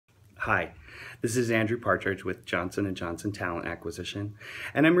Hi, this is Andrew Partridge with Johnson & Johnson Talent Acquisition,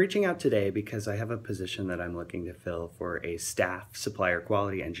 and I'm reaching out today because I have a position that I'm looking to fill for a staff supplier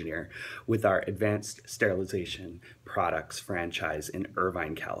quality engineer with our advanced sterilization products franchise in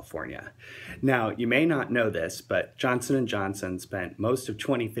Irvine, California. Now, you may not know this, but Johnson & Johnson spent most of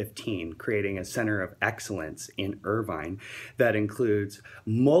 2015 creating a center of excellence in Irvine that includes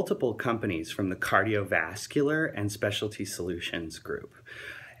multiple companies from the cardiovascular and specialty solutions group.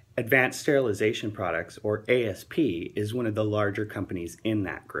 Advanced Sterilization Products, or ASP, is one of the larger companies in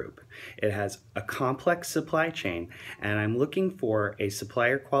that group. It has a complex supply chain, and I'm looking for a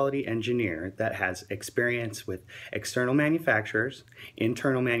supplier quality engineer that has experience with external manufacturers,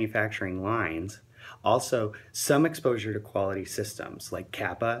 internal manufacturing lines, also some exposure to quality systems like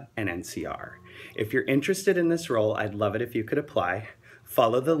CAPA and NCR. If you're interested in this role, I'd love it if you could apply.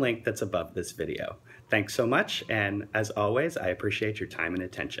 Follow the link that's above this video. Thanks so much, and as always, I appreciate your time and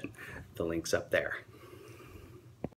attention. The link's up there.